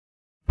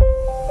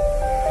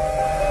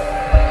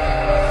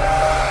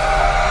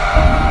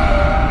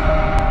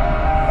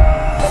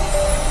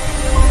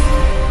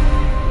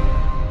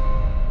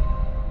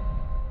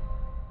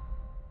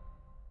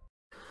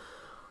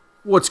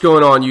What's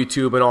going on,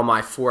 YouTube and all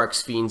my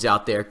Forex fiends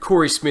out there?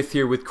 Corey Smith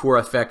here with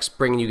CoreFX,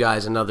 bringing you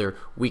guys another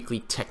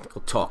weekly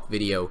technical talk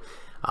video.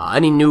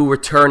 Any new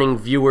returning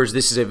viewers,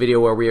 this is a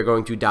video where we are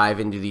going to dive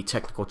into the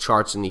technical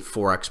charts in the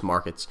Forex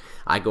markets.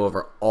 I go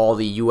over all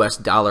the US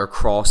dollar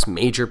cross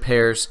major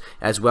pairs,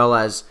 as well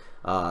as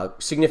a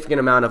significant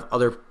amount of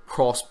other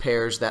cross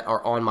pairs that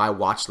are on my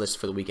watch list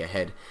for the week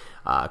ahead.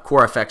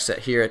 CoreFX,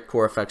 here at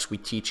CoreFX, we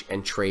teach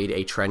and trade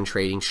a trend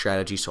trading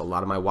strategy, so a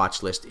lot of my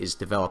watch list is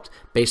developed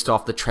based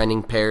off the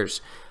trending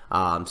pairs.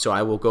 So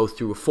I will go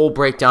through a full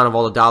breakdown of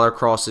all the dollar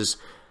crosses,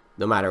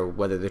 no matter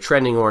whether they're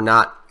trending or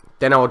not.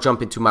 Then I will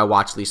jump into my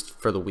watch list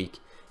for the week.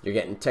 You're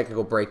getting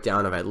technical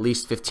breakdown of at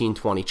least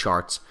 15-20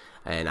 charts,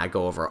 and I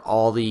go over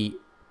all the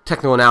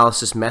technical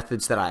analysis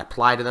methods that I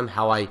apply to them,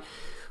 how I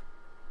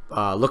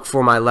look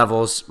for my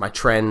levels, my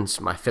trends,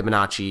 my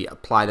Fibonacci,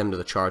 apply them to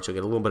the charts. You'll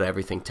get a little bit of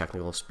everything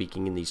technical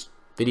speaking in these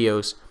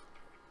videos.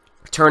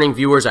 Returning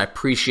viewers, I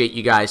appreciate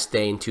you guys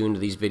staying tuned to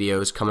these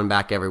videos, coming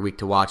back every week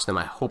to watch them.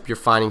 I hope you're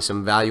finding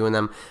some value in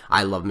them.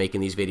 I love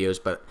making these videos,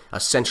 but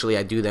essentially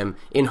I do them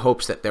in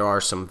hopes that there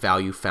are some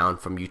value found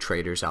from you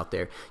traders out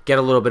there. Get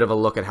a little bit of a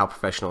look at how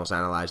professionals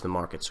analyze the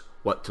markets,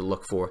 what to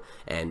look for,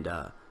 and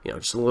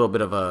just a little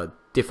bit of a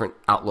different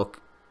outlook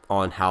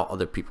on how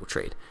other people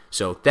trade.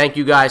 So thank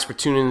you guys for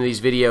tuning into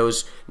these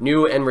videos,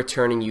 new and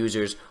returning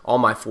users, all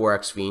my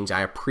Forex fiends.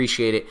 I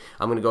appreciate it.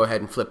 I'm going to go ahead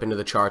and flip into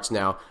the charts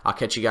now. I'll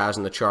catch you guys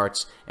on the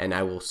charts, and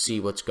I will see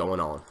what's going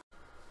on.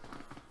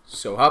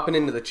 So hopping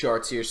into the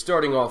charts here,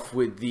 starting off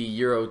with the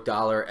euro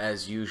dollar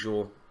as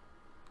usual.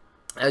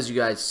 As you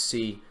guys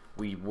see,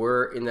 we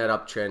were in that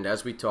uptrend.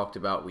 As we talked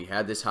about, we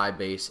had this high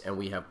base, and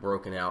we have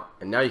broken out.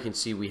 And now you can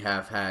see we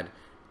have had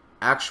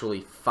actually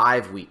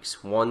 5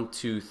 weeks, 1,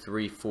 2,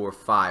 3, 4,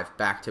 5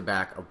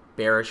 back-to-back of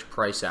bearish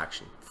price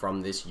action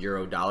from this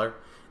euro dollar.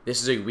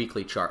 This is a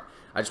weekly chart.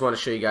 I just want to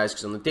show you guys,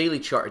 because on the daily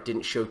chart it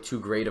didn't show too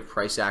great of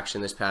price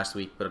action this past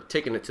week, but I've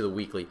taken it to the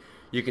weekly.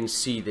 You can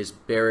see this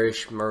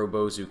bearish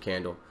Marubozu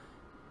candle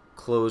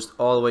closed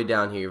all the way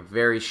down here.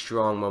 Very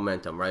strong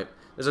momentum, right?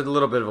 There's a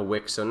little bit of a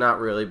wick, so not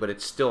really, but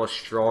it's still a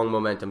strong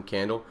momentum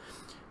candle.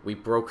 We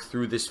broke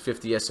through this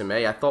 50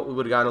 SMA. I thought we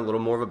would have gotten a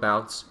little more of a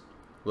bounce,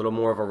 a little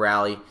more of a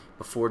rally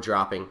before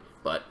dropping,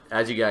 but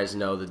as you guys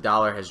know, the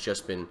dollar has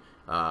just been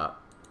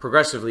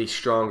progressively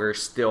stronger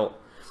still.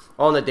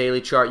 On the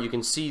daily chart, you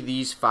can see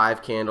these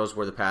 5 candles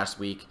were the past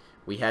week.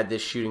 We had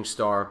this shooting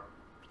star.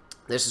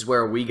 This is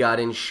where we got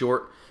in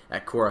short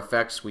at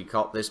CoreFX. We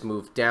caught this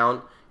move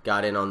down,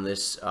 got in on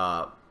this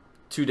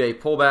 2-day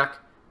pullback,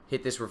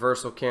 hit this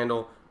reversal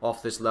candle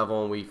off this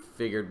level, and we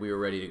figured we were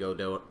ready to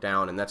go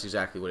down, and that's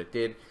exactly what it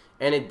did.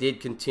 And it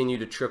did continue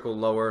to trickle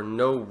lower.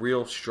 No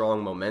real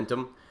strong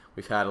momentum.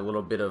 We've had a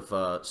little bit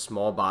of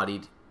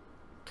small-bodied,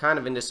 kind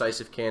of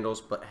indecisive candles,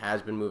 but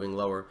has been moving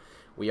lower.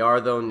 We are,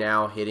 though,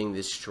 now hitting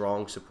this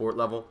strong support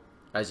level.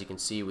 As you can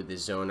see with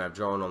this zone I've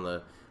drawn on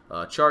the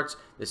charts,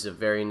 this is a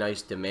very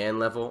nice demand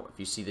level. If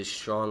you see this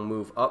strong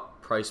move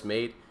up, price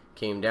made,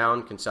 came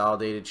down,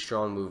 consolidated,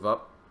 strong move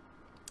up,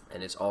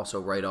 and it's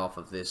also right off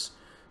of this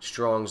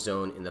strong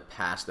zone in the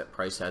past that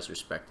price has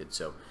respected.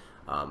 So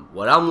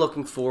what I'm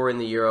looking for in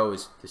the euro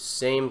is the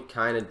same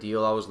kind of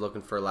deal I was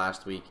looking for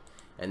last week,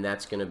 and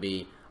that's going to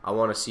be, I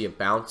want to see a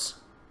bounce.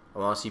 I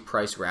want to see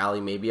price rally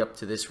maybe up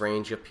to this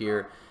range up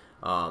here,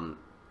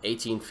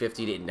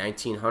 1850 to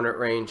 1900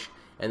 range,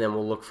 and then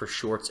we'll look for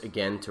shorts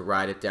again to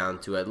ride it down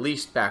to at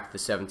least back to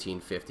the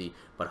 1750,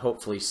 but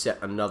hopefully set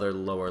another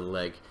lower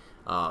leg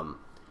down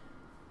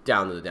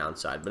to the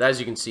downside. But as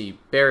you can see,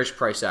 bearish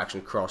price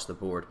action across the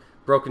board.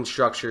 Broken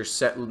structure,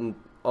 set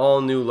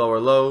all new lower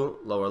low,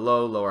 lower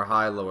low, lower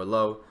high, lower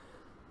low.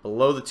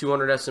 Below the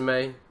 200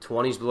 SMA,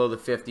 20s below the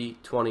 50,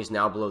 20s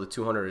now below the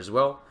 200 as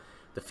well.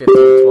 The 50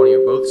 and the 20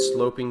 are both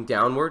sloping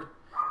downward.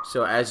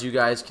 So as you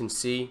guys can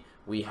see,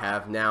 we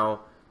have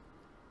now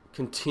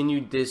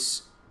continued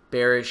this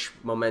bearish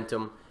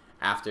momentum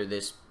after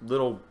this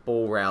little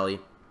bull rally.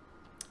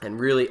 And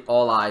really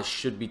all eyes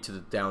should be to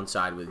the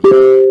downside with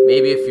you.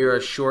 Maybe if you're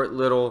a short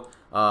little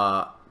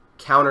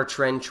counter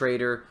trend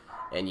trader,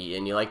 and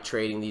you like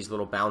trading these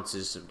little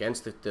bounces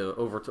against the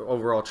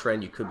overall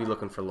trend, you could be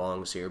looking for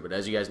longs here. But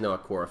as you guys know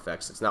at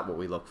CoreFX, that's not what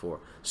we look for.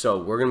 So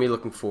we're going to be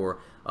looking for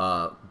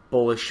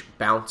bullish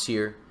bounce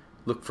here,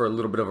 look for a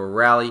little bit of a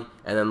rally,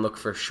 and then look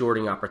for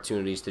shorting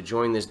opportunities to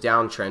join this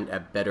downtrend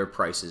at better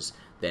prices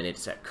than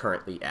it's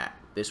currently at.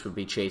 This would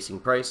be chasing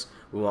price.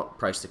 We want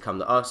price to come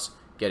to us,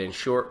 get in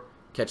short,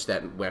 catch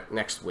that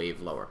next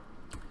wave lower.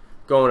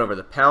 Going over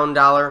the pound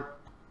dollar.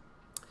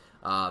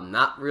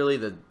 Not really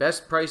the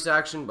best price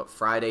action, but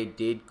Friday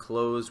did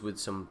close with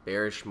some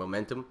bearish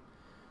momentum.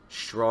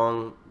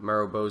 Strong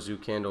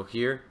Marubozu candle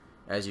here.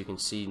 As you can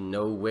see,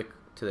 no wick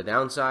to the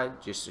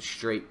downside, just a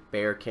straight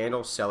bear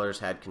candle. Sellers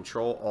had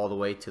control all the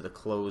way to the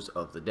close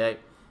of the day,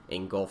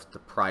 engulfed the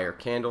prior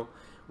candle.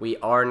 We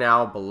are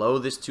now below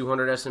this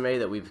 200 SMA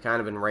that we've kind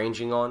of been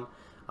ranging on.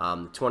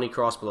 The 20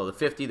 cross below the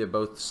 50, they're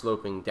both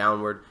sloping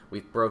downward.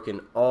 We've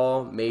broken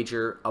all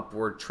major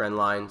upward trend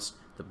lines.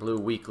 The blue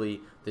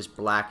weekly, this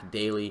black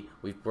daily,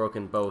 we've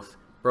broken both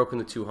broken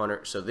the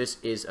 200. So this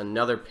is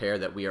another pair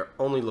that we are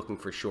only looking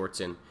for shorts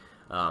in.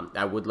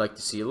 I would like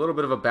to see a little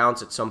bit of a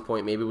bounce at some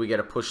point. Maybe we get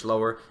a push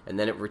lower and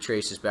then it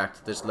retraces back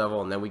to this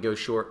level and then we go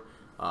short.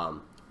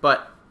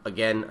 But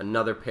again,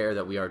 another pair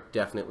that we are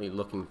definitely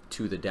looking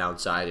to the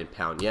downside in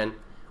pound yen.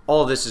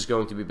 All of this is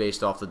going to be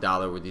based off the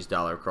dollar with these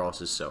dollar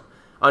crosses. So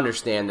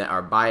understand that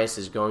our bias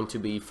is going to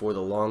be for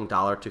the long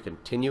dollar to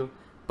continue,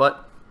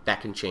 but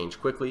that can change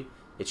quickly.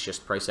 It's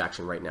just price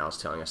action right now is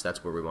telling us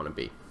that's where we want to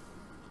be.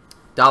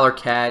 Dollar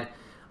CAD,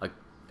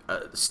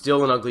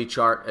 still an ugly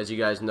chart. As you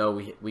guys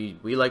know, we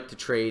like to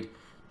trade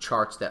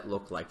charts that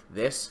look like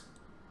this,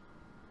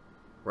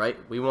 right?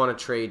 We want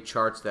to trade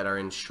charts that are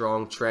in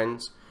strong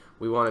trends.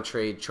 We want to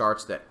trade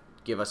charts that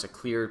give us a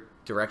clear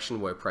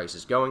direction where price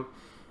is going.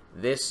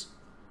 This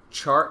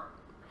chart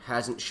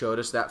hasn't showed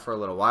us that for a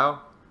little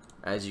while.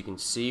 As you can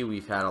see,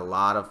 we've had a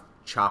lot of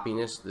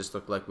choppiness. This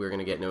looked like we were going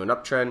to get into an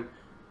uptrend,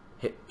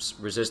 hit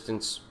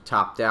resistance,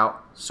 topped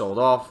out, sold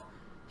off,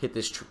 hit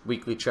this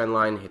weekly trend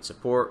line, hit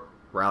support,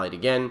 rallied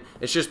again.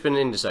 It's just been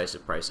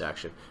indecisive price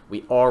action.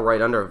 We are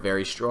right under a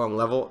very strong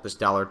level, this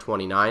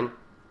 $1.29,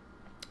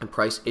 and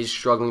price is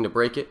struggling to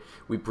break it.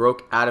 We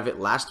broke out of it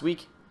last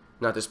week,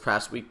 not this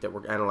past week that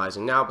we're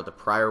analyzing now, but the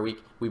prior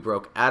week we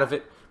broke out of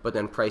it, but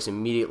then price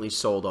immediately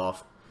sold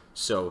off.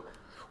 So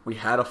we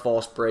had a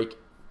false break,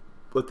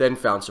 but then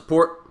found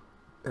support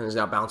and has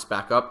now bounced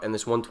back up, and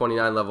this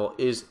 129 level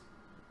is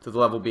to the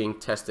level being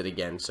tested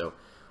again. So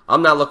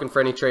I'm not looking for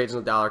any trades in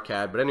the dollar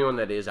CAD, but anyone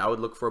that is, I would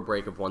look for a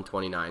break of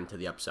 129 to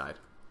the upside.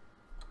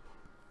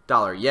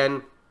 Dollar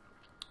yen,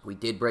 we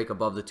did break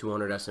above the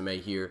 200 SMA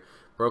here,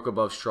 broke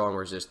above strong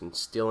resistance,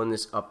 still in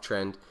this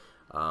uptrend.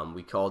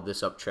 We called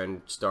this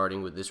uptrend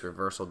starting with this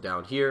reversal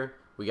down here.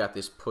 We got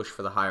this push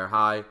for the higher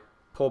high,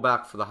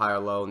 pullback for the higher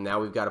low. Now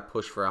we've got a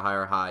push for a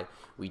higher high.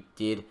 We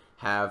did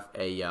have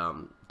a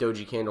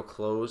doji candle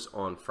close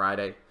on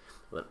Friday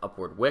with an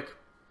upward wick.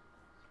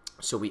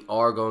 So we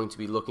are going to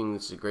be looking,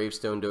 this is a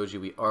gravestone doji,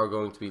 we are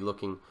going to be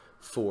looking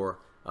for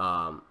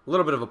a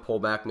little bit of a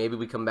pullback. Maybe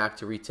we come back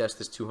to retest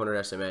this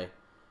 200 SMA.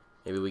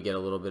 Maybe we get a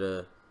little bit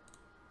of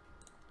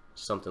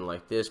something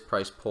like this.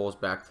 Price pulls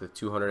back to the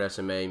 200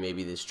 SMA,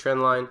 maybe this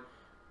trend line,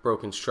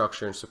 broken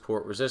structure and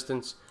support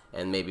resistance,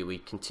 and maybe we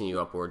continue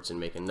upwards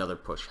and make another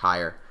push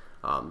higher.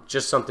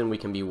 Just something we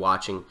can be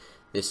watching.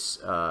 This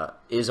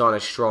is on a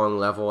strong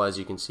level, as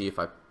you can see if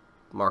I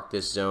mark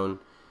this zone.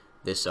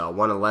 This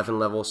 111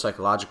 level,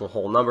 psychological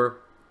whole number,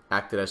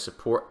 acted as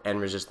support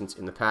and resistance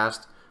in the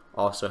past.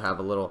 Also have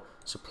a little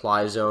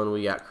supply zone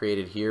we got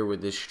created here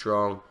with this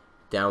strong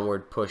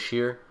downward push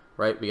here,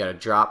 right? We got a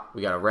drop,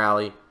 we got a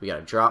rally, we got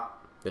a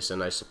drop. This is a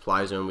nice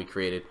supply zone we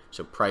created.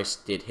 So price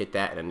did hit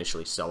that and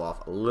initially sell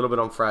off a little bit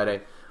on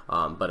Friday.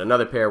 But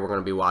another pair we're going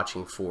to be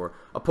watching for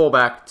a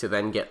pullback to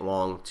then get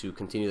long to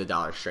continue the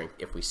dollar strength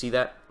if we see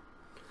that.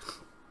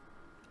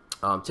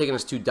 Taking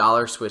us to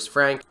dollar Swiss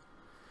franc.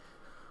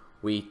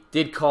 We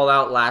did call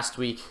out last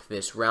week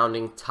this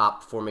rounding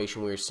top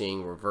formation we were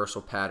seeing,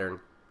 reversal pattern.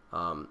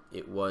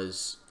 It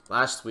was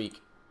last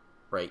week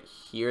right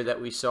here that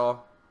we saw.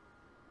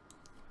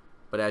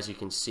 But as you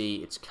can see,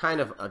 it's kind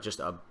of just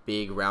a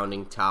big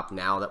rounding top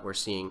now that we're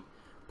seeing.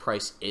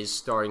 Price is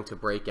starting to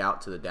break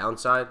out to the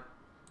downside.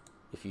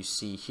 If you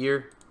see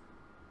here,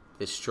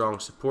 this strong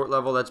support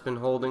level that's been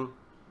holding,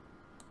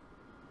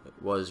 it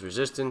was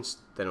resistance,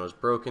 then it was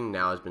broken,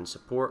 now has been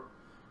support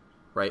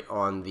right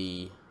on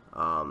the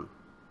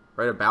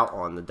right about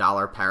on the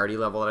dollar parity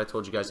level that I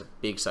told you guys, a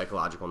big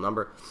psychological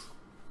number.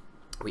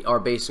 We are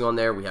basing on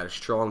there. We had a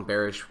strong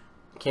bearish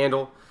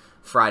candle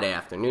Friday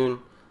afternoon,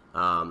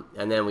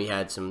 and then we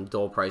had some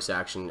dull price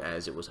action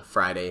as it was a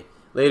Friday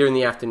later in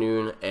the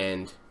afternoon,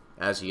 and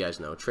as you guys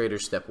know,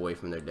 traders step away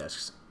from their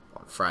desks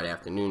on Friday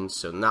afternoon,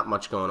 so not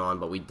much going on,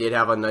 but we did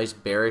have a nice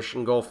bearish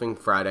engulfing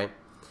Friday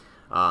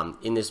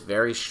in this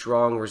very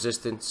strong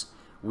resistance,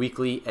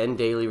 weekly and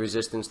daily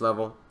resistance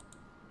level.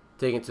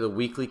 Taking it to the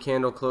weekly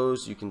candle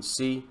close, you can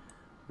see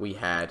we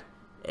had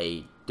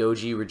a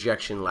doji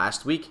rejection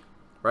last week,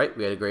 right?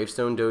 We had a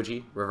gravestone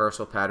doji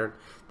reversal pattern.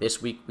 This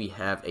week we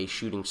have a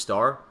shooting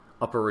star,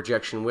 upper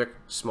rejection wick,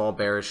 small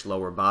bearish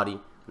lower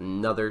body,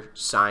 another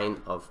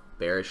sign of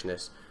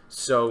bearishness.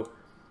 So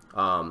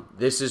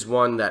this is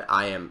one that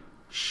I am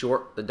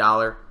short the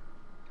dollar.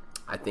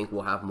 I think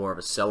we'll have more of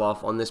a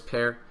sell-off on this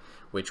pair,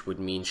 which would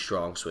mean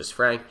strong Swiss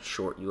franc,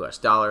 short US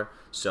dollar.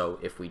 So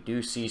if we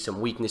do see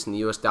some weakness in the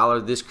US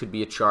dollar, this could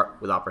be a chart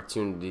with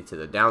opportunity to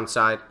the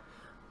downside.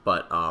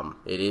 But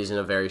it is in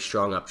a very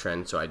strong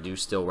uptrend, so I do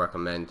still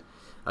recommend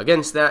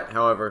against that.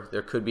 However,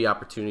 there could be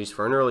opportunities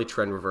for an early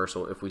trend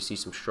reversal if we see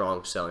some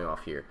strong selling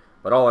off here.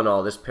 But all in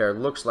all, this pair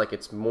looks like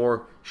it's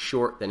more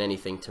short than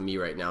anything to me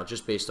right now,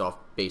 just based off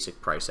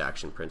basic price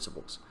action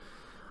principles.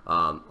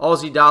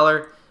 Aussie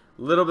dollar,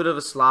 a little bit of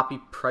a sloppy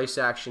price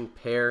action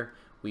pair.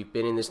 We've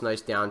been in this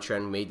nice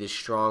downtrend, made this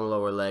strong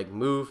lower leg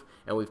move,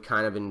 and we've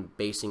kind of been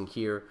basing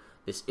here.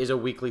 This is a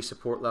weekly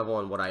support level,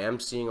 and what I am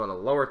seeing on a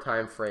lower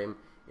time frame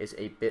is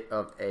a bit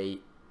of a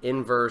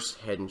inverse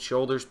head and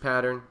shoulders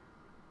pattern,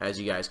 as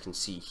you guys can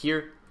see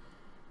here.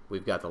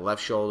 we've got the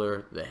left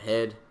shoulder, the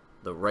head,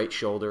 the right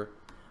shoulder.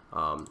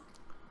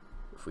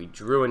 If we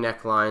drew a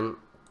neckline,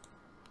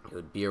 it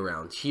would be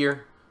around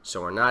here.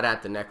 So we're not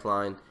at the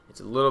neckline. It's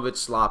a little bit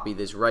sloppy.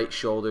 This right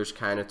shoulder's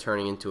kind of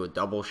turning into a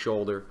double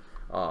shoulder,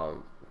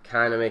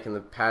 kind of making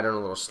the pattern a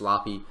little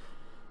sloppy.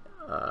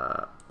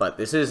 But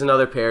this is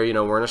another pair. You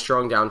know, we're in a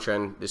strong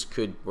downtrend. This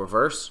could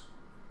reverse,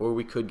 or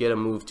we could get a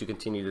move to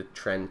continue the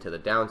trend to the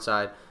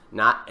downside.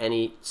 Not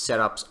any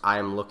setups I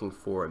am looking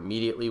for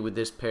immediately with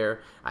this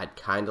pair. I'd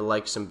kind of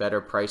like some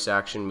better price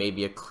action,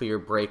 maybe a clear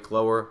break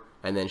lower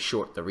and then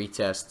short the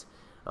retest,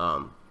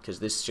 because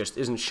this just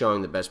isn't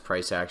showing the best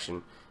price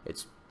action.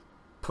 It's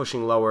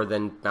pushing lower,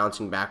 then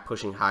bouncing back,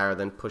 pushing higher,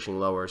 then pushing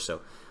lower. So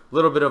a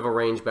little bit of a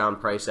range bound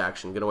price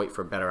action. Gonna wait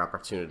for a better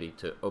opportunity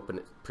to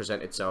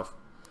present itself.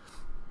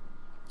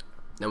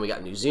 Then we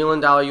got New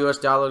Zealand dollar, US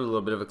dollar, a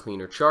little bit of a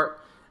cleaner chart.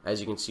 As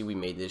you can see, we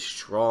made this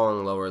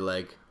strong lower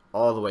leg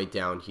all the way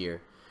down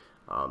here.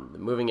 The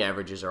moving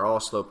averages are all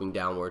sloping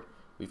downward.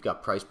 We've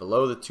got price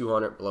below the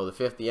 200, below the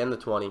 50 and the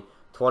 20.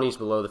 20s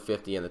below the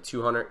 50 and the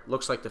 200.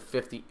 Looks like the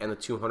 50 and the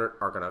 200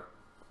 are going to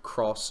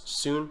cross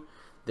soon.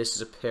 This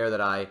is a pair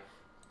that I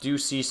do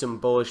see some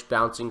bullish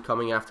bouncing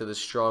coming after the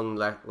strong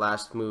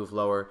last move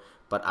lower,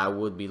 but I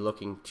would be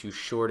looking to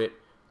short it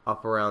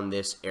up around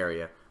this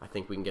area. I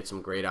think we can get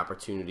some great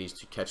opportunities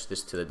to catch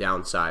this to the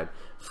downside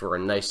for a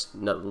nice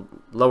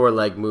lower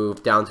leg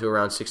move down to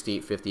around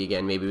 68.50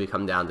 again. Maybe we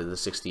come down to the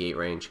 68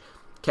 range.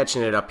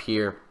 Catching it up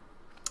here,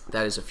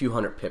 that is a few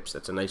hundred pips.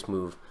 That's a nice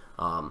move.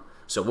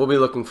 So we'll be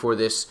looking for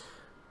this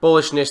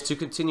bullishness to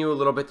continue a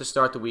little bit to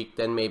start the week.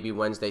 Then maybe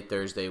Wednesday,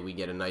 Thursday, we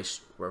get a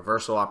nice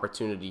reversal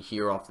opportunity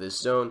here off this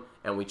zone,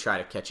 and we try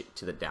to catch it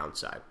to the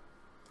downside.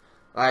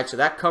 All right, so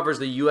that covers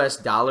the US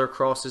dollar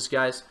crosses,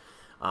 guys.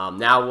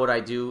 Now what I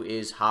do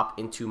is hop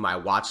into my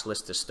watch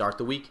list to start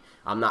the week.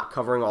 I'm not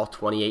covering all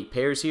 28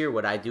 pairs here.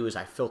 What I do is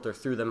I filter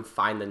through them,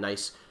 find the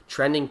nice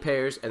trending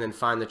pairs, and then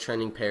find the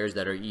trending pairs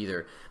that are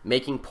either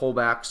making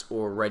pullbacks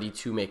or ready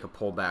to make a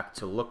pullback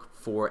to look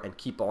for and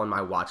keep on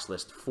my watch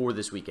list for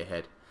this week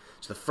ahead.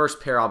 So the first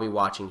pair I'll be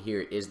watching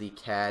here is the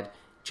CAD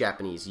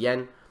Japanese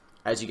Yen.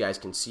 As you guys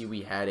can see,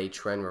 we had a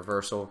trend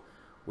reversal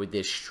with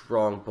this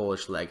strong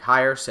bullish leg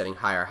higher, setting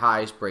higher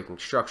highs, breaking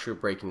structure,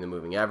 breaking the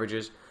moving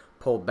averages,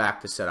 pulled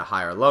back to set a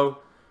higher low,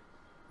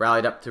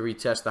 rallied up to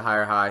retest the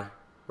higher high,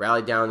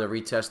 rallied down to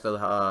retest the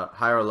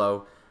higher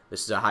low.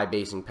 This is a high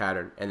basing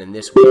pattern, and then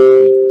this week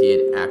we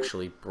did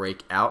actually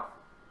break out.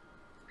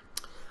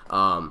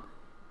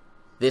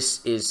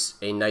 This is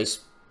a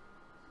nice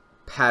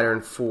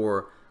pattern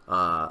for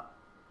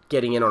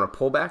getting in on a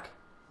pullback.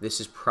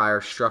 This is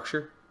prior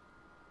structure,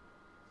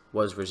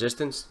 was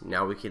resistance.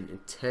 Now we can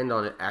intend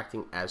on it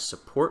acting as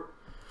support.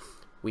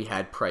 We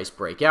had price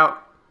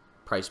breakout,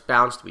 price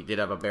bounced. We did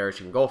have a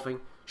bearish engulfing,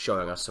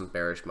 showing us some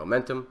bearish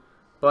momentum,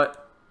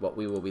 but what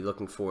we will be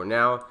looking for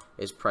now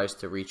is price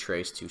to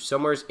retrace to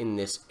somewhere in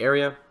this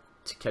area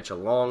to catch a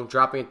long.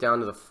 Dropping it down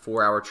to the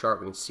 4-hour chart,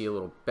 we can see a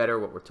little better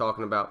what we're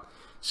talking about.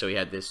 So we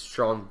had this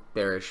strong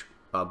bearish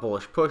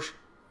bullish push,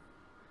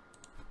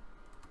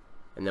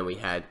 and then we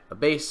had a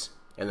base,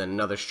 and then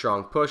another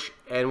strong push,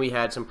 and we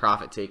had some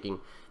profit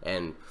taking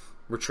and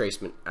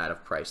retracement out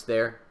of price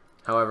there.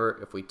 However,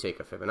 if we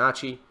take a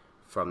Fibonacci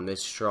from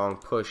this strong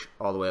push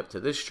all the way up to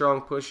this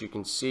strong push, you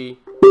can see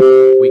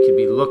we could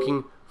be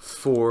looking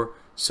for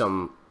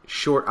some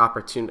short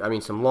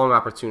opportunity, some long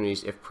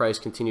opportunities if price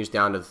continues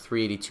down to the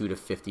 382 to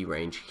 50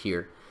 range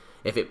here.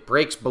 If it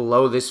breaks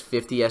below this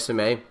 50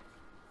 SMA,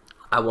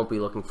 I won't be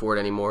looking for it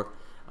anymore,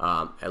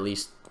 at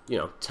least,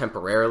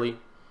 temporarily.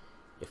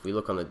 If we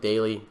look on the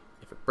daily,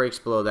 if it breaks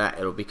below that,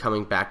 it'll be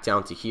coming back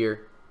down to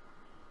here.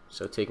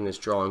 So taking this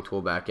drawing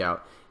tool back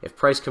out. If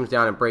price comes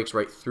down and breaks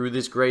right through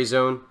this gray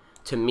zone,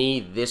 to me,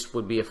 this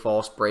would be a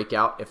false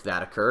breakout if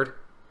that occurred.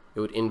 It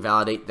would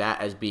invalidate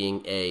that as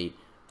being a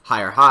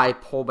higher high,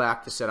 pull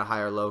back to set a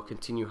higher low,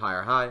 continue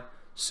higher high.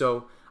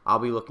 So I'll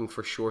be looking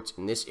for shorts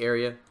in this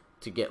area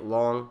to get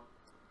long,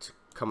 to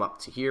come up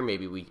to here.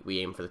 Maybe we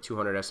aim for the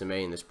 200 SMA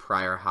in this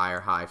prior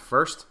higher high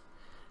first.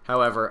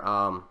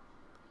 However,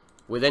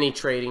 with any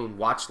trading,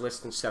 watch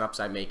lists and setups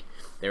I make,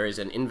 there is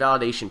an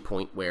invalidation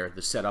point where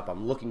the setup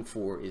I'm looking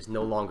for is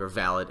no longer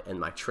valid and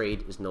my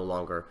trade is no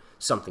longer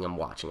something I'm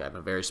watching. I have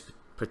a very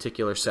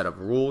particular set of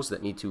rules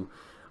that need to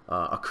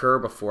occur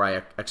before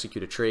I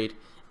execute a trade.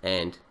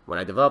 And when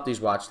I develop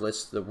these watch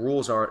lists, the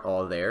rules aren't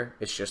all there.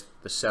 It's just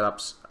the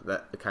setups,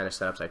 the kind of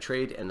setups I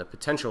trade, and the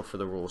potential for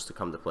the rules to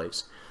come to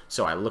place.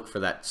 So I look for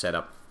that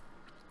setup.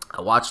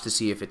 I watch to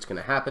see if it's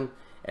going to happen,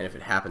 and if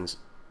it happens,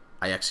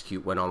 I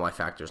execute when all my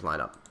factors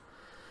line up.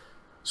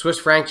 Swiss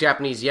franc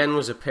Japanese yen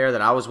was a pair that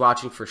I was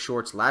watching for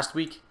shorts last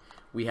week.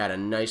 We had a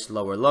nice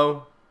lower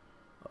low,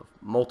 a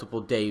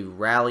multiple day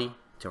rally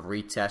to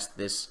retest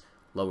this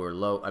lower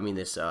low.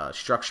 This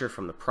structure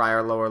from the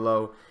prior lower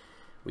low.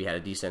 We had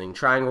a descending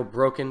triangle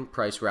broken,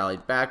 price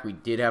rallied back. We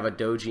did have a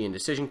doji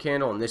indecision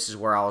candle, and this is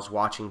where I was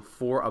watching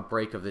for a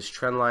break of this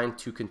trend line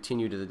to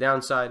continue to the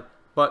downside,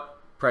 but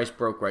price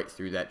broke right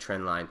through that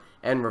trend line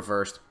and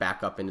reversed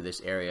back up into this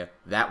area.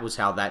 That was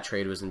how that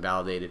trade was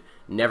invalidated.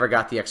 Never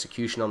got the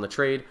execution on the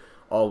trade.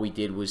 All we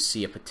did was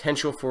see a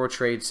potential for a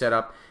trade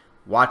setup,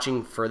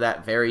 watching for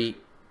that very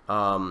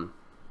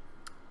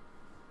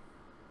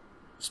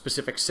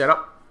specific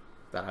setup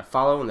that I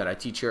follow and that I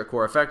teach here at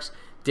CoreFX.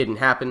 Didn't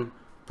happen,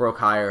 broke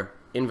higher,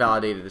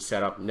 invalidated the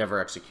setup,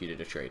 never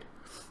executed a trade.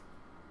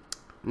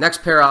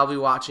 Next pair I'll be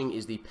watching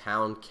is the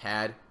Pound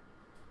CAD.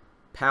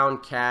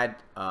 Pound CAD,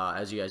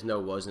 as you guys know,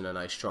 was in a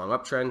nice strong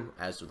uptrend,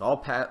 as with all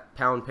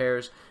pound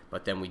pairs,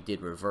 but then we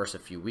did reverse a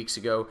few weeks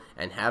ago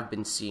and have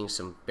been seeing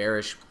some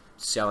bearish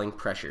selling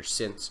pressure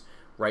since.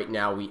 Right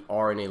now we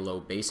are in a low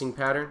basing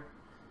pattern.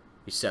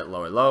 We set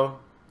lower low,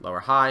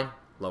 lower high,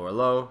 lower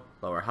low,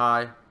 lower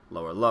high,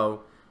 lower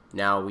low.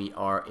 Now we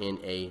are in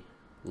a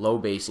low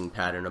basing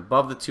pattern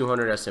above the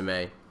 200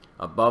 SMA,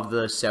 above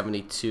the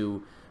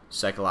 72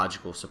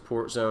 psychological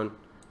support zone.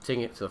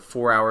 Taking it to the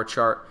 4-hour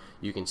chart,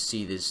 you can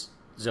see this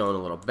zone a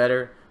little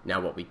better. Now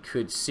what we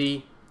could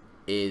see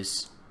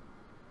is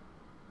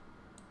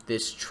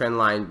this trend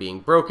line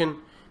being broken.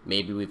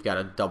 Maybe we've got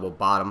a double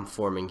bottom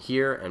forming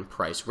here and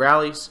price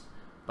rallies,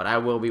 but I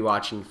will be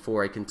watching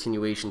for a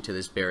continuation to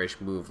this bearish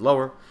move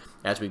lower,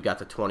 as we've got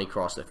the 20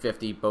 cross the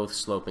 50, both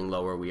sloping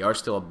lower. We are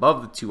still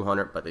above the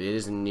 200, but it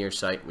is in near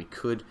sight. We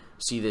could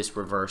see this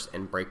reverse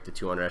and break the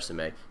 200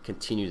 SMA,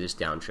 continue this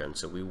downtrend.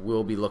 So we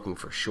will be looking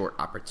for short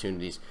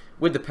opportunities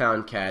with the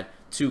Pound CAD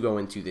to go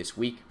into this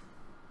week.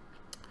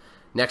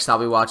 Next, I'll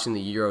be watching the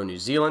Euro New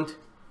Zealand.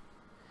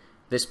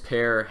 This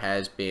pair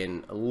has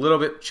been a little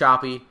bit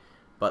choppy,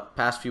 but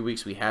past few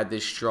weeks we had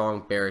this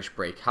strong bearish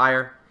break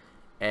higher,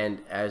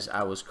 and as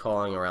I was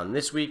calling around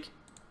this week,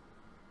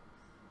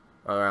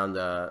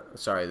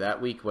 that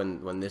week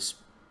when this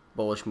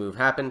bullish move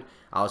happened,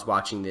 I was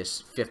watching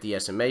this 50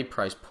 SMA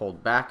price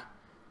pulled back,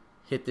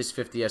 hit this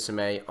 50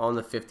 SMA on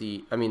the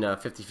 50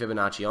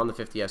 Fibonacci on the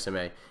 50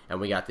 SMA, and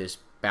we got this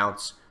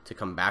bounce to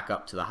come back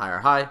up to the higher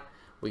high.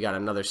 We got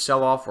another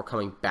sell-off. We're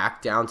coming back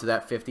down to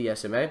that 50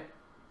 SMA.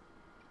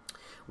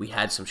 We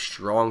had some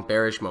strong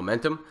bearish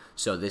momentum,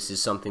 so this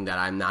is something that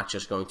I'm not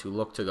just going to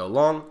look to go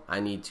long. I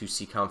need to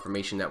see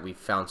confirmation that we've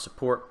found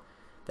support,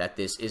 that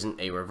this isn't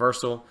a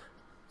reversal,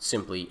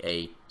 simply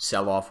a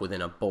sell-off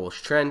within a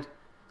bullish trend.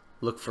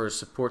 Look for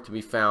support to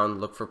be found,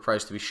 look for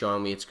price to be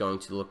showing me it's going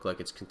to look like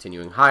it's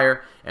continuing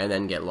higher, and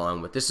then get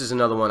long. But this is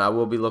another one I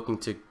will be looking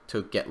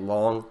to get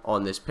long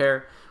on this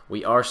pair.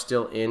 We are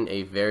still in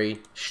a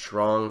very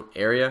strong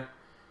area.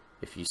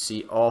 If you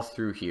see all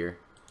through here,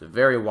 it's a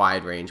very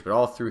wide range, but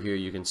all through here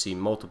you can see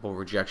multiple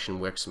rejection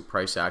wicks and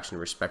price action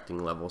respecting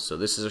levels. So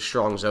this is a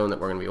strong zone that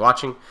we're going to be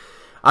watching.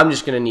 I'm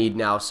just going to need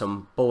now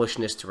some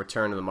bullishness to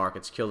return to the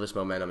markets, kill this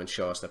momentum, and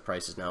show us that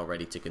price is now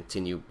ready to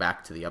continue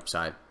back to the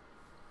upside.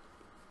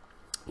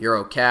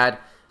 Euro CAD,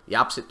 the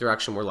opposite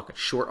direction. We're looking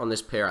short on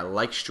this pair. I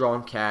like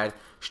strong CAD.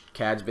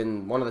 CAD's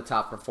been one of the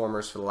top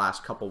performers for the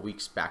last couple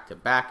weeks back to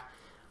back.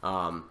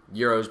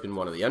 Euro's been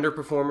one of the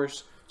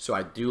underperformers, so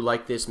I do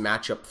like this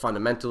matchup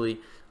fundamentally.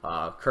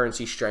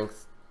 Currency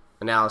strength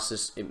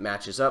analysis, it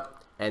matches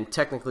up, and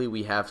technically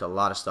we have a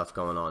lot of stuff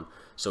going on.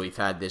 So we've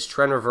had this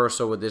trend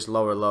reversal with this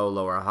lower low,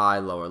 lower high,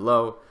 lower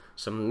low,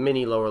 some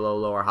mini lower low,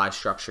 lower high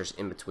structures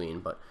in between,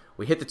 but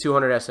we hit the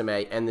 200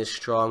 SMA and this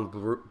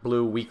strong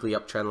blue weekly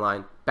uptrend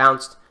line,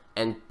 bounced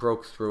and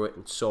broke through it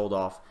and sold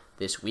off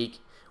this week.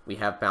 We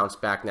have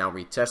bounced back now,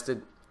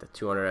 retested the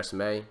 200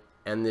 SMA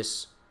and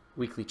this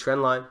weekly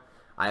trend line.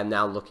 I am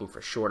now looking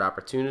for short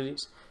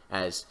opportunities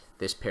as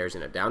this pair's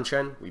in a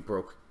downtrend. We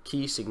broke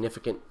key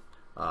significant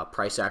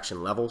price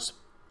action levels,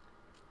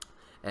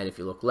 and if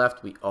you look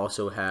left, we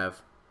also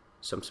have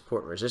some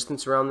support and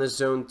resistance around this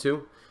zone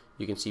too.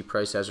 You can see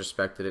price has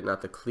respected it,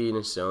 not the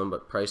cleanest zone,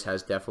 but price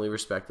has definitely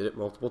respected it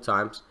multiple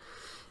times.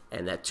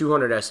 And that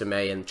 200 SMA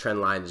and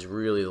trend line is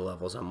really the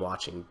levels I'm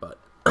watching, but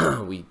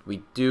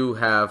we do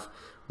have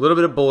a little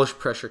bit of bullish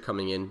pressure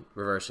coming in,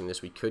 reversing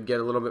this. We could get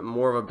a little bit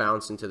more of a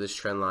bounce into this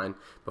trend line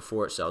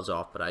before it sells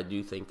off, but I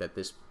do think that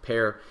this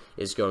pair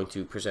is going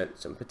to present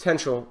some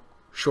potential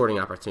shorting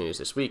opportunities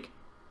this week.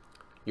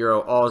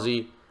 Euro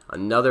Aussie,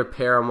 another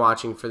pair I'm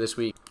watching for this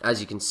week. As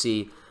you can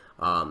see,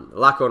 a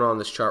lot going on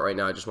this chart right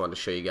now. I just wanted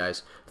to show you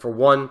guys. For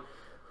one,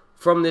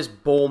 from this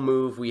bull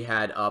move we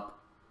had up,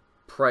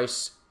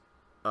 price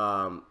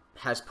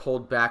has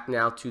pulled back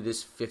now to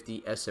this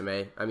 50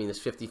 SMA, this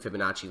 50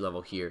 Fibonacci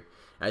level here.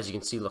 As you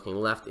can see, looking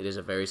left, it is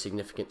a very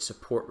significant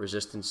support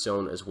resistance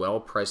zone as well.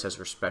 Price has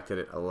respected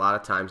it a lot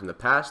of times in the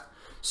past.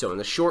 So in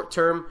the short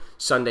term,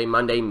 Sunday,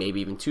 Monday,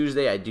 maybe even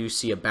Tuesday, I do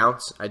see a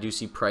bounce. I do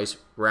see price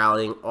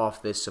rallying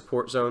off this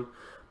support zone,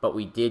 but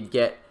we did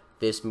get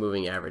this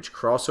moving average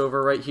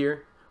crossover right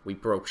here. We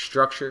broke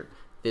structure.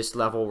 This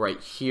level right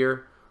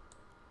here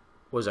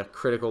was a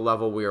critical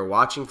level we were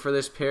watching for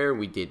this pair.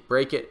 We did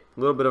break it. A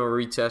little bit of a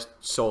retest,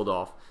 sold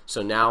off.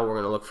 So now we're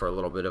going to look for a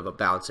little bit of a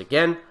bounce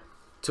again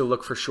to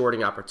look for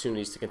shorting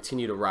opportunities to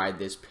continue to ride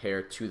this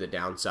pair to the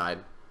downside.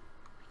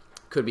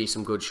 Could be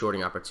some good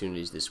shorting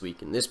opportunities this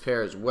week in this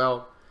pair as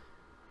well.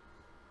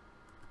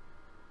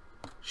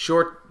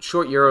 Short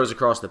euros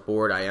across the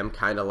board, I am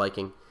kind of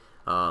liking.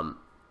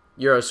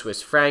 Euro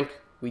Swiss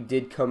franc, we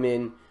did come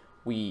in,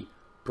 we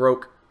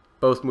broke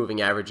both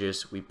moving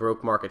averages, we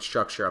broke market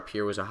structure. Up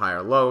here was a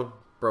higher low,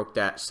 broke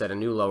that, set a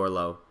new lower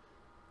low.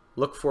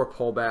 Look for a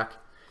pullback,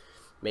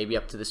 maybe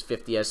up to this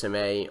 50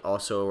 SMA,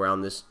 also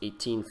around this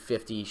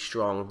 1850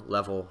 strong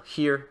level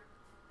here.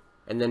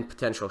 And then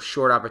potential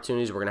short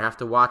opportunities. We're going to have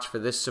to watch for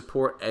this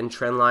support and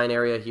trend line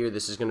area here.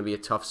 This is going to be a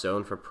tough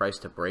zone for price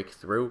to break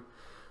through.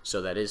 So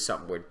that is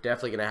something we're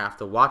definitely going to have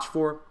to watch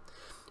for.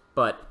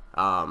 But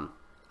I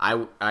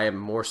am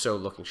more so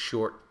looking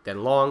short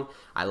than long.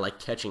 I like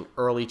catching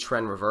early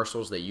trend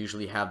reversals. They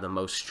usually have the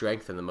most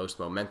strength and the most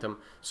momentum.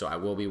 So I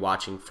will be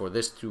watching for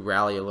this to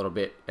rally a little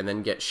bit and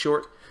then get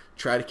short.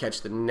 Try to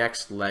catch the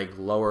next leg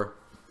lower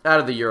out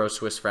of the Euro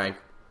Swiss franc,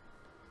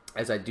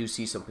 as I do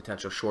see some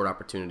potential short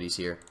opportunities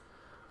here.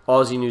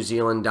 Aussie New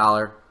Zealand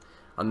dollar,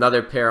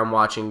 another pair I'm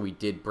watching. We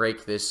did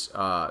break this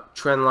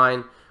trend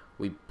line.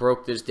 We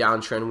broke this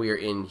downtrend. We are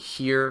in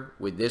here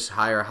with this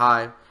higher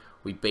high.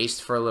 We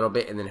based for a little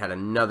bit and then had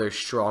another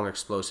strong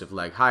explosive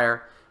leg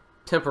higher.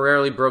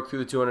 Temporarily broke through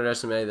the 200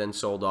 SMA, then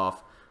sold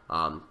off.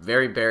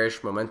 Very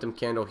bearish momentum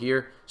candle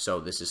here,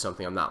 so this is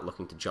something I'm not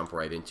looking to jump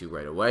right into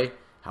right away.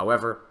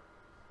 However,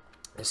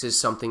 this is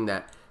something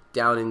that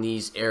down in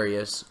these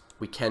areas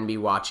we can be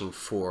watching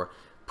for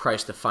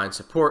price to find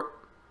support,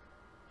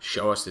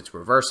 show us it's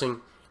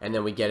reversing, and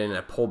then we get in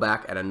a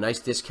pullback at a nice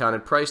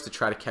discounted price to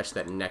try to catch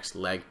that next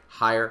leg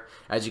higher.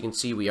 As you can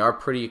see, we are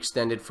pretty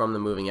extended from the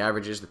moving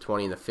averages. The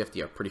 20 and the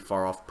 50 are pretty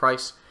far off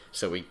price,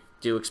 so we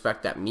do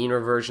expect that mean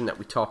reversion that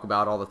we talk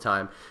about all the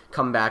time.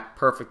 Come back,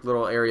 perfect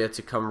little area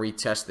to come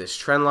retest this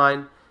trend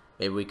line.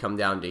 Maybe we come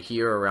down to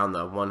here around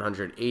the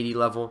 180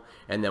 level,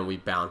 and then we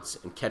bounce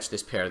and catch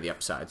this pair to the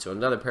upside. So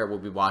another pair we'll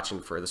be watching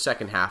for the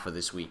second half of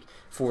this week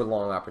for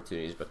long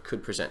opportunities, but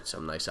could present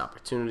some nice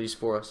opportunities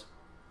for us.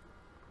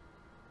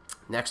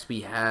 Next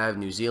we have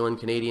New Zealand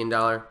Canadian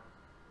dollar.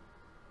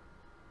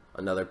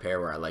 Another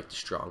pair where I like the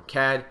strong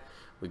CAD.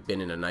 We've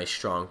been in a nice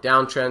strong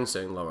downtrend,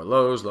 setting lower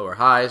lows, lower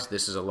highs.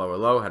 This is a lower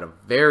low, had a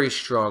very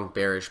strong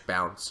bearish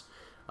bounce.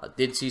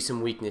 Did see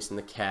some weakness in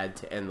the CAD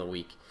to end the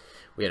week.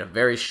 We had a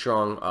very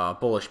strong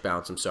bullish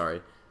bounce, I'm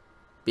sorry.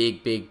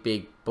 Big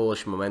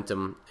bullish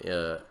momentum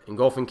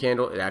engulfing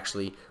candle. It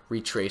actually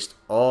retraced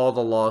all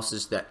the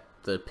losses that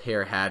the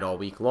pair had all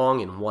week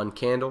long in one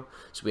candle.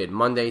 So we had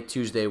Monday,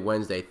 Tuesday,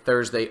 Wednesday,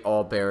 Thursday,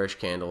 all bearish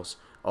candles,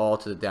 all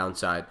to the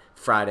downside.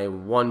 Friday,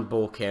 one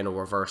bull candle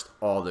reversed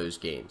all those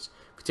gains.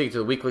 If we take it to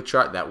the weekly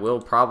chart, that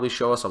will probably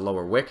show us a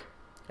lower wick.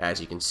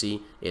 As you can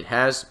see, it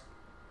has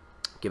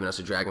given us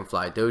a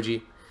dragonfly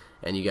doji.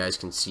 And you guys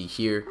can see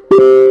here,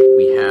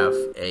 we have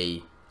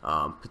a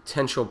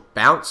potential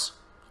bounce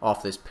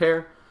off this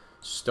pair.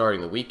 Starting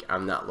the week,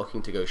 I'm not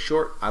looking to go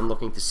short. I'm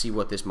looking to see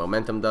what this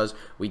momentum does.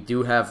 We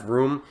do have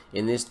room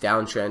in this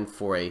downtrend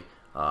for a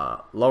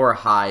lower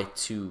high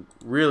to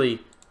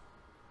really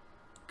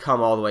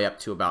come all the way up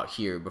to about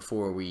here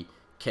before we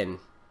can,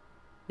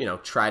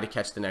 try to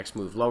catch the next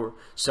move lower.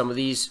 Some of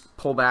these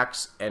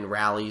pullbacks and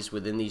rallies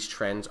within these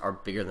trends are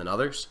bigger than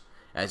others.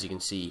 As you can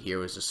see, here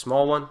was a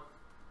small one.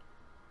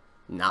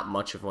 Not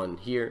much of one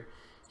here.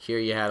 Here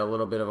you had a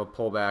little bit of a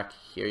pullback.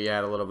 Here you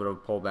had a little bit of a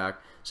pullback.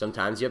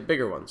 Sometimes you have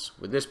bigger ones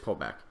with this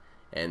pullback.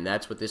 And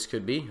that's what this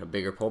could be, a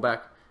bigger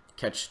pullback.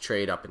 Catch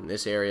trade up in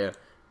this area.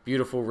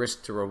 Beautiful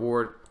risk to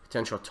reward.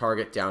 Potential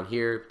target down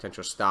here.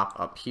 Potential stop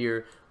up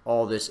here.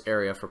 All this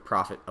area for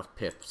profit of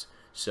pips.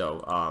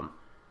 So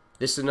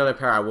this is another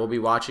pair I will be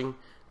watching.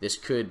 This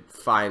could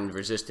find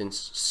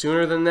resistance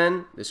sooner than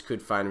then. This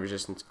could find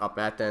resistance up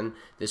at then.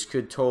 This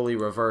could totally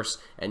reverse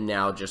and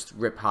now just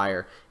rip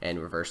higher and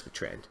reverse the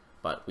trend.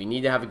 But we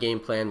need to have a game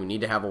plan. We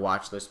need to have a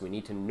watch list. We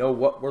need to know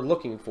what we're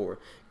looking for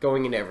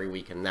going in every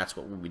week, and that's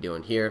what we'll be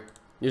doing here.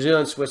 New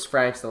Zealand Swiss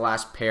francs, the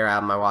last pair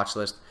out of my watch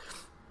list.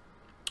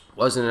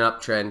 Wasn't an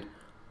uptrend.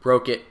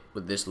 Broke it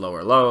with this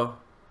lower low,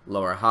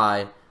 lower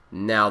high.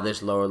 Now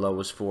this lower low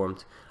was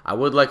formed. I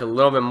would like a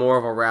little bit more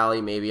of a rally,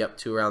 maybe up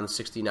to around the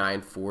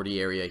 69.40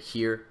 area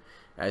here.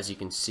 As you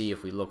can see,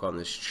 if we look on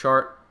this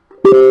chart,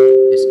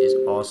 this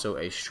is also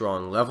a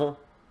strong level.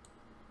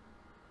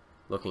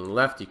 Looking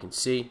left, you can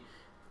see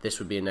this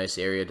would be a nice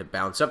area to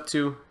bounce up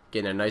to,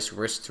 getting a nice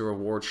risk to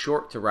reward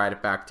short to ride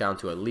it back down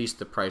to at least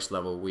the price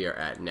level we are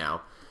at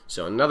now.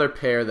 So another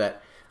pair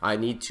that I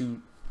need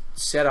to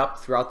set up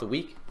throughout the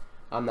week.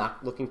 I'm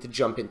not looking to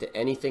jump into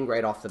anything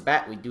right off the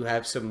bat. We do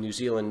have some New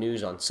Zealand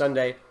news on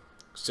Sunday,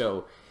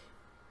 so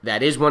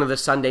that is one of the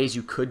Sundays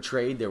you could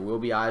trade. There will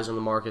be eyes on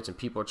the markets and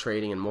people are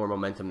trading and more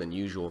momentum than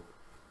usual.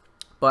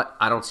 But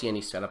I don't see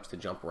any setups to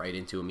jump right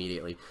into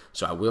immediately.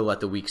 So I will let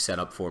the week set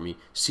up for me,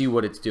 see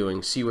what it's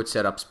doing, see what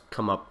setups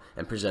come up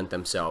and present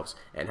themselves,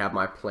 and have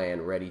my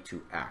plan ready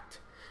to act.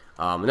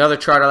 Another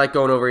chart I like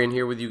going over in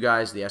here with you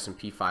guys, the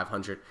S&P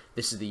 500.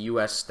 This is the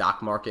U.S.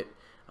 stock market,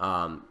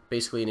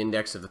 basically an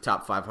index of the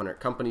top 500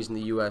 companies in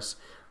the U.S.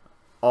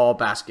 all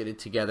basketed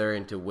together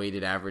into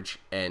weighted average,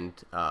 and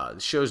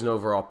shows an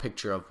overall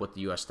picture of what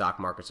the U.S. stock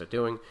markets are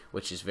doing,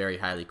 which is very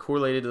highly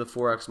correlated to the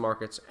Forex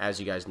markets, as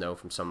you guys know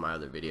from some of my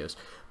other videos.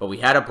 But we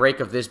had a break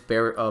of this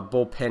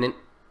bull pennant,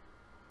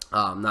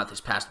 not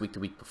this past week, the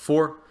week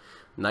before.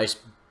 Nice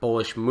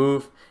bullish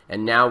move,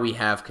 and now we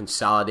have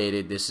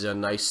consolidated. This is a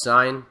nice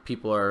sign.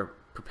 People are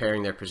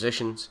preparing their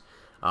positions.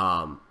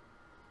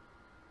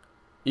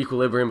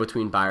 Equilibrium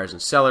between buyers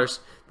and sellers.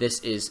 This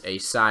is a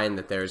sign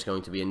that there is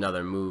going to be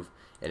another move.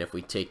 And if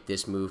we take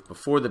this move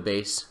before the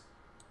base,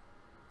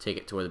 take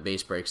it to where the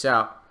base breaks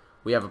out,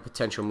 we have a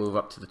potential move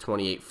up to the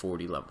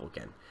 2840 level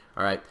again.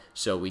 All right,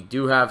 so we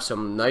do have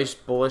some nice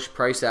bullish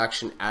price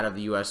action out of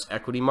the U.S.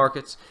 equity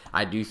markets.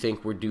 I do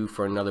think we're due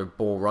for another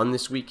bull run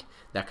this week.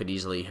 That could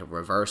easily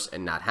reverse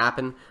and not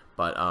happen.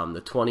 But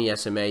the 20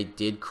 SMA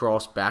did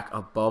cross back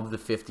above the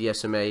 50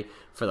 SMA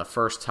for the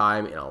first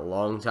time in a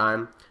long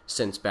time,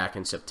 since back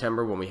in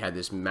September when we had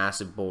this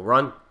massive bull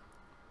run.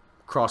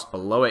 Crossed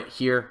below it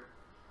here,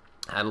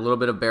 had a little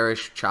bit of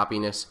bearish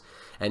choppiness,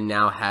 and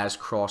now has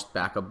crossed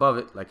back above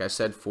it, like I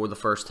said, for the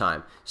first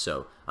time.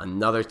 So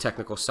another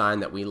technical sign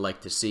that we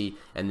like to see,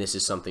 and this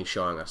is something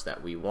showing us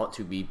that we want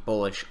to be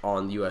bullish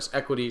on U.S.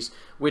 equities,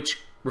 which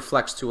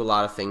reflects to a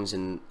lot of things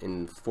in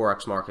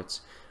Forex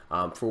markets.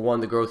 For one,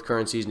 the growth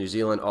currencies, New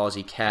Zealand,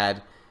 Aussie,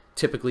 CAD,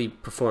 typically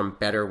perform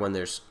better when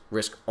there's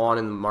risk on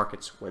in the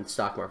markets, when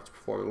stock markets are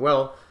performing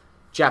well.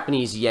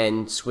 Japanese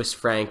yen, Swiss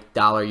franc,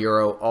 dollar,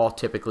 euro, all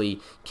typically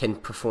can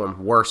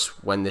perform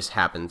worse when this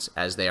happens,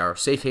 as they are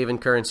safe haven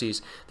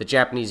currencies. The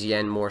Japanese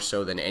yen, more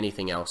so than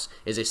anything else,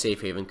 is a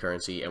safe haven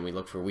currency, and we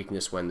look for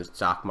weakness when the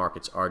stock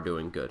markets are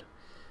doing good.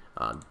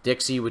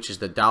 Dixie, which is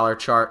the dollar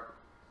chart.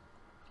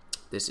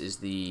 This is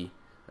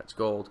that's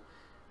gold.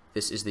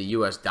 This is the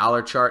US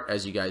dollar chart.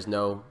 As you guys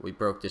know, we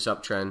broke this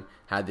uptrend,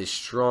 had this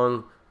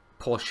strong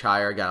push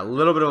higher, got a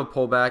little bit of a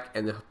pullback,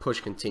 and the push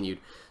continued.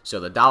 So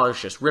the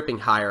dollar's just ripping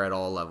higher at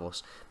all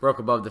levels. Broke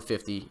above the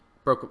 50,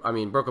 broke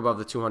above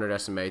the 200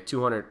 SMA.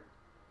 200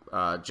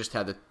 just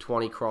had the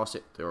 20 cross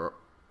it. The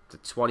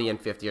 20 and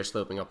 50 are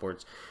sloping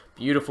upwards.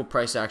 Beautiful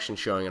price action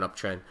showing an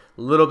uptrend.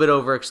 A little bit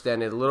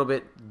overextended, a little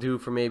bit due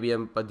for maybe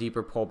a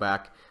deeper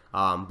pullback.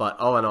 But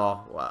all in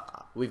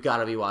all, we've got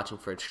to be watching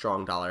for a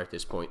strong dollar at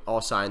this point. All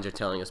signs are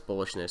telling us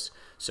bullishness.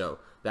 So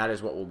that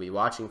is what we'll be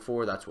watching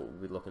for. That's what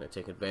we'll be looking to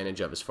take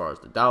advantage of as far as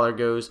the dollar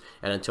goes.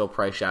 And until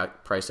price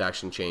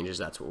action changes,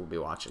 that's what we'll be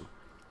watching.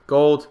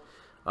 Gold,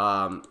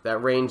 that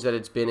range that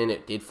it's been in,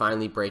 it did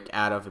finally break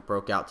out of. It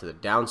broke out to the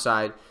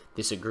downside.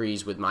 This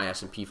agrees with my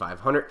S&P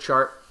 500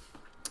 chart,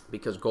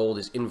 because gold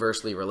is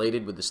inversely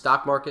related with the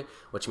stock market,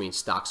 which means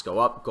stocks go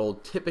up,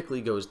 gold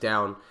typically goes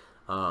down.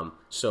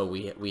 So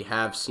we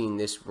have seen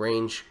this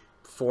range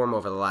form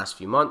over the last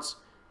few months,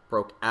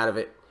 broke out of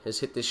it, has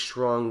hit this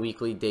strong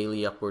weekly,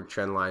 daily upward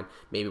trend line.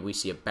 Maybe we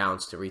see a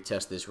bounce to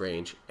retest this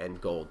range,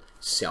 and gold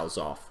sells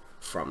off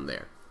from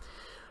there.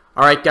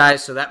 All right,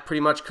 guys, so that pretty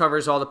much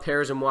covers all the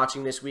pairs I'm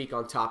watching this week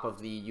on top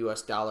of the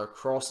US dollar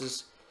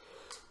crosses.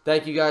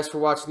 Thank you guys for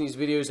watching these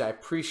videos. I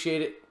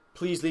appreciate it.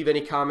 Please leave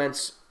any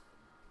comments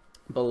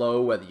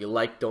below, whether you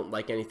don't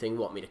like anything,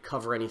 want me to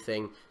cover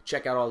anything.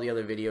 Check out all the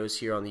other videos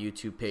here on the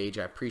YouTube page.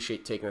 I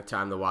appreciate taking the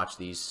time to watch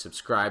these.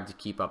 Subscribe to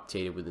keep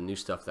updated with the new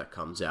stuff that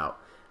comes out.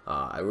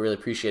 I really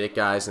appreciate it,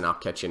 guys, and I'll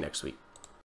catch you next week.